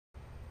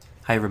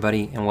Hi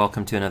everybody, and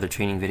welcome to another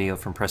training video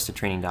from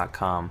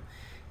prestatraining.com.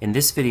 In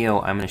this video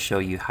I'm going to show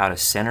you how to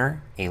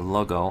center a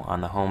logo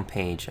on the home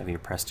page of your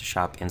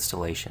PrestaShop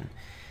installation.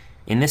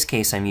 In this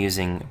case I'm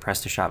using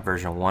PrestaShop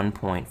version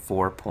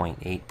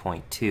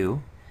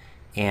 1.4.8.2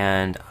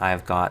 and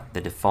I've got the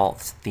default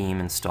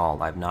theme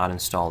installed. I've not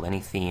installed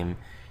any theme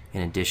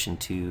in addition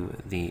to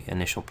the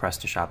initial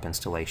PrestaShop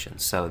installation.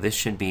 So this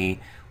should be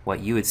what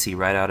you would see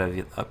right out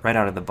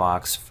of the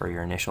box for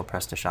your initial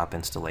PrestaShop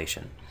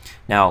installation.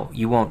 Now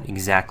you won't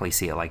exactly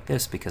see it like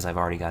this because I've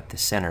already got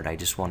this centered. I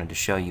just wanted to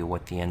show you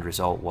what the end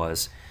result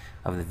was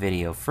of the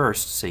video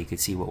first so you could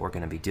see what we're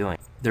going to be doing.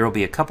 There will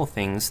be a couple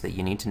things that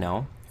you need to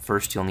know.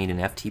 First, you'll need an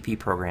FTP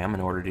program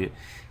in order to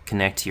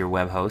connect to your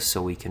web host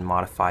so we can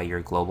modify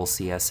your global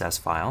CSS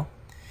file.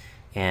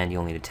 And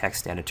you'll need a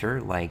text editor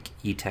like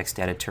eText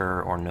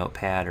Editor or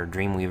Notepad or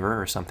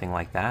Dreamweaver or something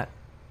like that.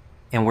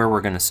 And where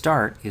we're going to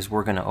start is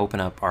we're going to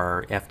open up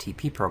our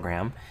FTP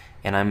program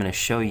and I'm going to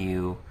show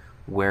you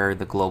where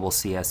the global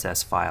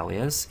CSS file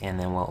is, and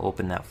then we'll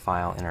open that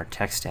file in our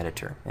text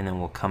editor, and then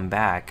we'll come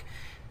back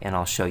and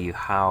I'll show you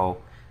how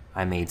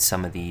I made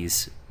some of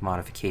these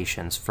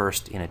modifications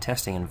first in a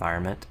testing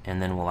environment, and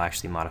then we'll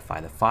actually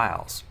modify the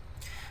files.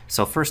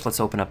 So first let's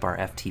open up our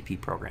FTP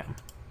program.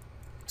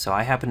 So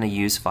I happen to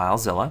use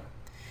FileZilla,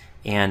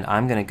 and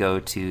I'm going to go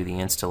to the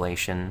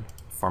installation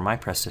for my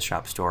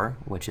PrestaShop store,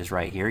 which is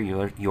right here.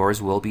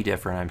 Yours will be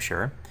different, I'm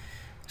sure.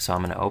 So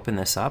I'm going to open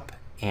this up,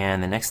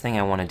 and the next thing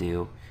I want to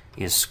do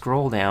is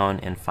scroll down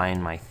and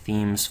find my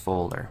themes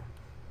folder.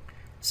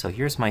 So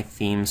here's my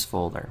themes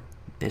folder.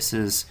 This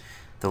is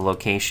the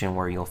location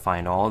where you'll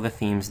find all of the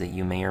themes that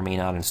you may or may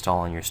not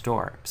install in your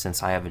store.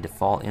 Since I have a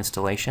default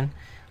installation,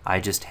 I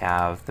just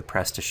have the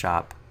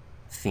PrestaShop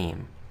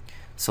theme.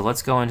 So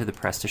let's go into the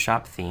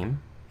PrestaShop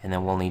theme, and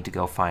then we'll need to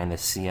go find the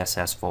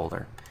CSS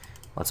folder.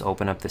 Let's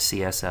open up the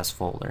CSS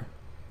folder.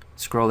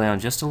 Scroll down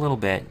just a little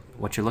bit.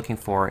 What you're looking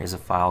for is a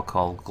file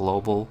called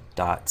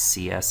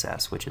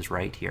global.css, which is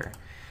right here.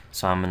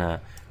 So I'm going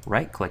to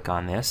right click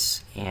on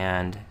this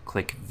and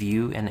click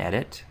View and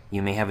Edit.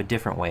 You may have a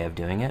different way of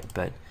doing it,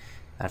 but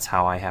that's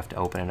how I have to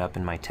open it up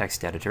in my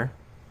text editor.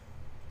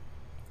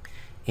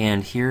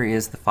 And here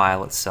is the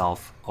file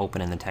itself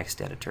open in the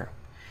text editor.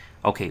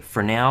 Okay,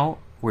 for now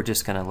we're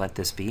just going to let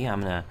this be.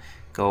 I'm going to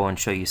go and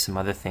show you some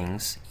other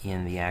things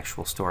in the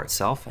actual store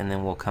itself, and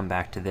then we'll come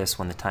back to this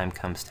when the time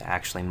comes to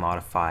actually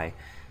modify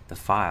the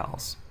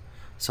files.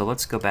 So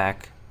let's go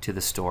back to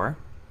the store,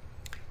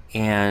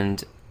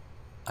 and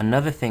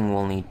another thing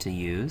we'll need to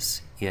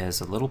use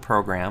is a little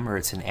program, or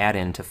it's an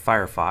add-in to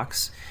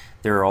Firefox.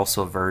 There are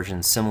also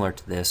versions similar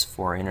to this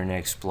for Internet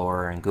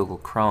Explorer and Google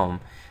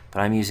Chrome,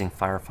 but I'm using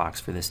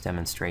Firefox for this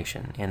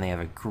demonstration, and they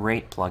have a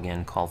great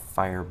plugin called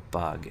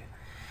Firebug.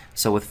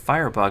 So with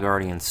Firebug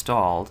already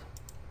installed,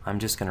 I'm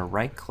just going to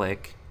right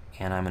click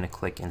and I'm going to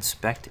click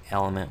Inspect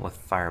Element with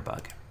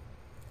Firebug.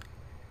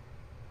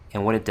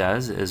 And what it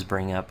does is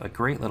bring up a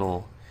great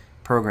little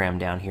program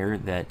down here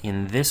that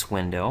in this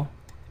window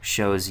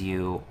shows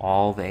you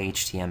all the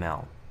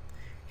HTML.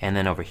 And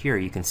then over here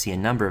you can see a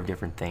number of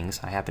different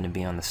things. I happen to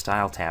be on the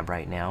Style tab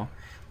right now,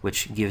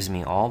 which gives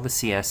me all the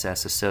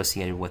CSS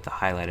associated with the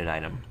highlighted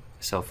item.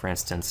 So for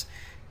instance,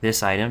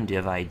 this item,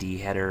 div ID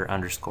header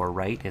underscore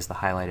right, is the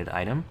highlighted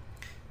item.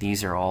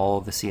 These are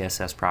all the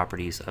CSS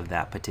properties of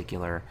that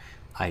particular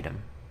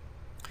item.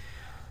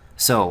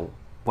 So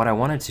what I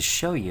wanted to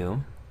show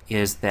you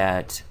is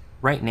that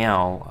right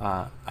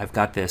now I've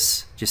got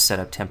this just set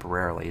up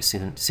temporarily. As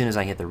soon as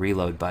I hit the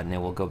reload button, it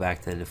will go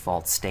back to the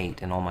default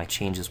state and all my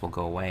changes will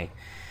go away.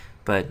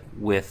 But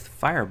with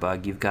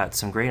Firebug, you've got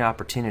some great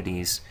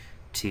opportunities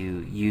to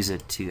use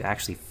it to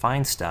actually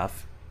find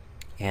stuff,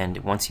 and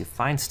once you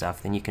find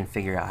stuff, then you can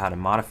figure out how to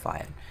modify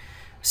it.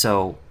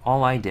 So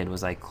all I did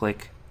was I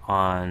clicked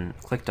on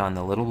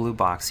the little blue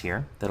box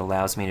here that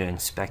allows me to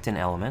inspect an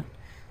element.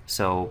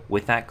 So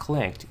with that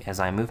clicked, as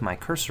I move my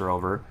cursor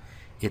over,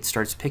 it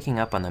starts picking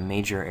up on the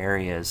major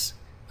areas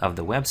of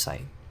the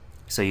website.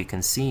 So you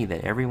can see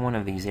that every one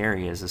of these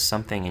areas is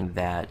something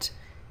that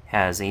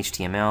has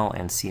HTML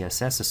and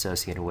CSS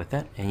associated with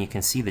it, and you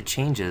can see the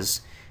changes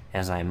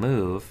as I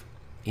move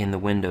in the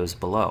windows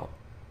below.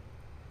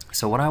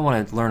 So what I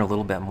want to learn a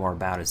little bit more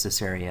about is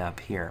this area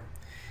up here.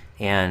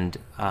 And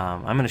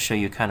I'm going to show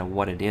you kind of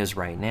what it is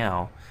right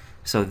now.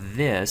 So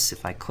this,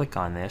 if I click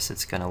on this,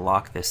 it's going to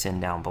lock this in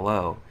down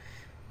below.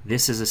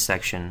 This is a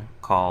section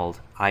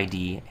called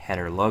ID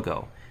Header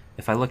Logo.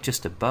 If I look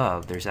just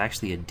above, there's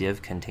actually a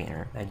div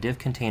container. That div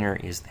container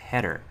is the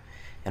header.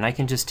 And I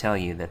can just tell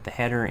you that the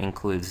header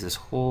includes this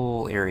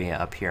whole area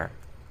up here.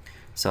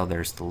 So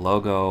there's the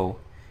logo,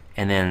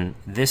 and then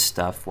this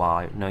stuff, well,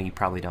 I know you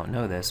probably don't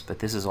know this, but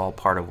this is all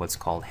part of what's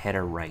called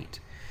header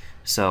right.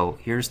 So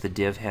here's the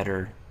div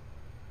header.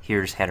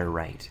 Here's header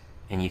right,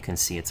 and you can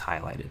see it's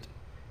highlighted.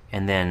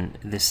 And then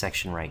this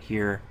section right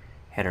here,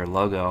 header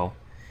logo,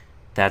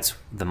 that's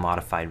the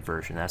modified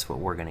version. That's what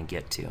we're going to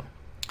get to.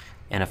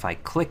 And if I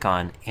click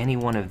on any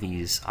one of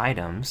these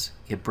items,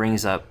 it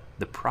brings up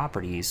the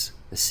properties,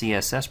 the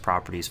CSS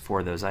properties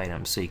for those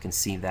items. So you can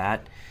see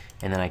that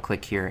and then I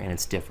click here and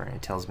it's different.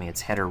 It tells me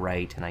it's header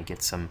right, and I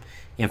get some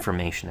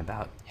information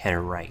about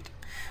header right.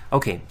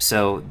 Okay,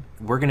 so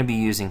we're going to be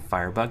using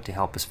Firebug to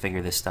help us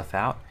figure this stuff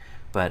out,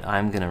 but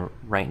I'm going to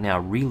right now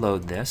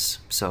reload this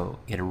so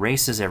it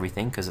erases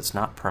everything because it's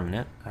not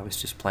permanent. I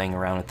was just playing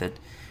around with it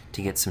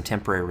to get some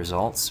temporary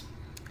results,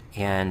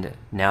 and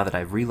now that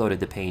I've reloaded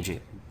the page,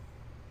 it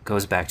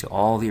goes back to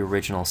all the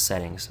original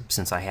settings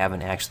since I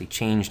haven't actually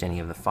changed any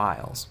of the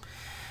files.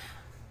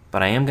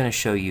 But I am going to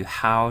show you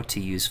how to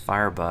use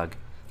Firebug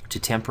to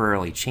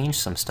temporarily change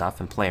some stuff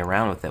and play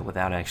around with it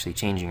without actually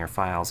changing your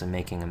files and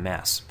making a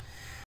mess.